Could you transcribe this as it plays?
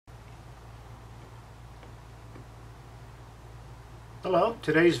Hello,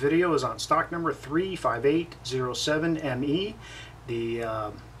 today's video is on stock number 35807ME,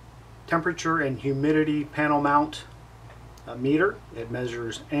 the temperature and humidity panel mount meter. It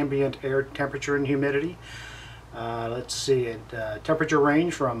measures ambient air temperature and humidity. Let's see, temperature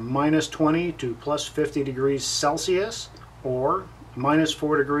range from -20 to +50 degrees Celsius, or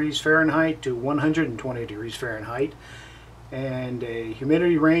 -4 degrees Fahrenheit to 120 degrees Fahrenheit, and a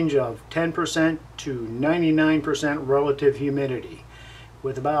humidity range of 10% to 99% relative humidity,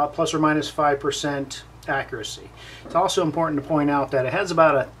 with about ±5% accuracy. It's also important to point out that it has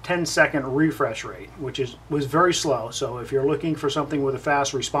about a 10-second refresh rate, which was very slow. So if you're looking for something with a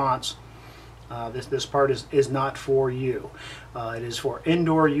fast response, this part is not for you. It is for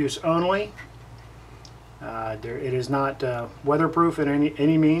indoor use only. It is not weatherproof in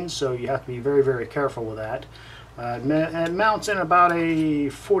any means, so you have to be very, very careful with that. It mounts in about a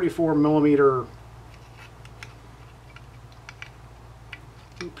 44 millimeter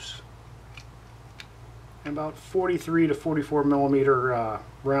about 43 to 44 millimeter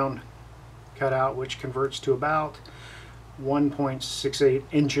round cutout, which converts to about 1.68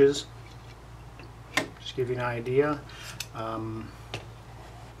 inches. Just give you an idea.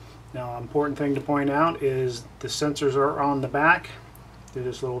 Now, important thing to point out is the sensors are on the back through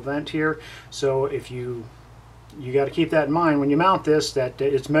this little vent here. So if you got to keep that in mind when you mount this, that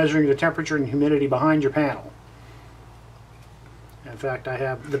it's measuring the temperature and humidity behind your panel. In fact, I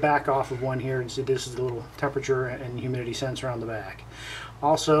have the back off of one here, and see this is the little temperature and humidity sensor on the back.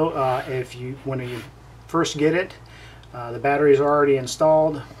 Also, when you first get it, the batteries are already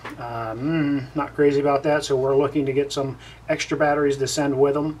installed. Not crazy about that, so we're looking to get some extra batteries to send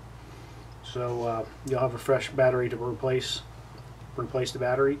with them. So you'll have a fresh battery to replace the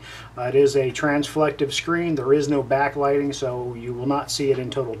battery. It is a transflective screen. There is no backlighting, so you will not see it in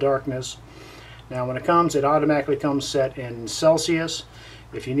total darkness. Now when it automatically comes set in Celsius.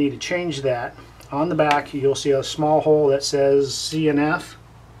 If you need to change that, on the back you'll see a small hole that says C&F,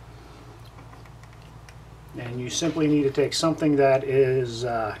 and you simply need to take something that is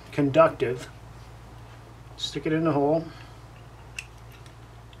conductive, stick it in the hole,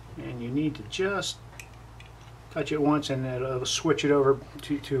 and you need to just touch it once and it'll switch it over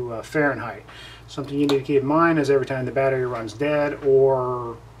to Fahrenheit. Something you need to keep in mind is every time the battery runs dead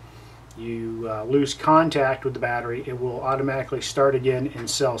or you lose contact with the battery, it will automatically start again in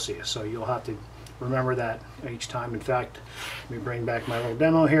Celsius. So you'll have to remember that each time. In fact, let me bring back my little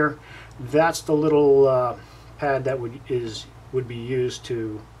demo here. That's the little pad that would be used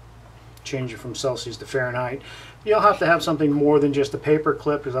to change it from Celsius to Fahrenheit. You'll have to have something more than just a paper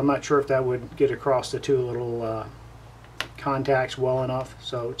clip, because I'm not sure if that would get across the two little contacts well enough.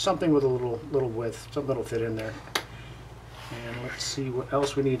 So it's something with a little width, something that'll fit in there. And let's see what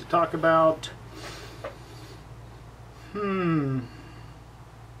else we need to talk about. I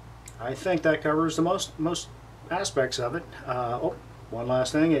think that covers the most aspects of it. Oh, one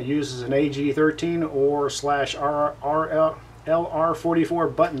last thing. It uses an AG13 or /LR44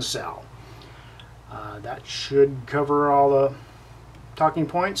 button cell. That should cover all the talking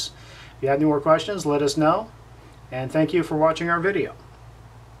points. If you have any more questions, let us know. And thank you for watching our video.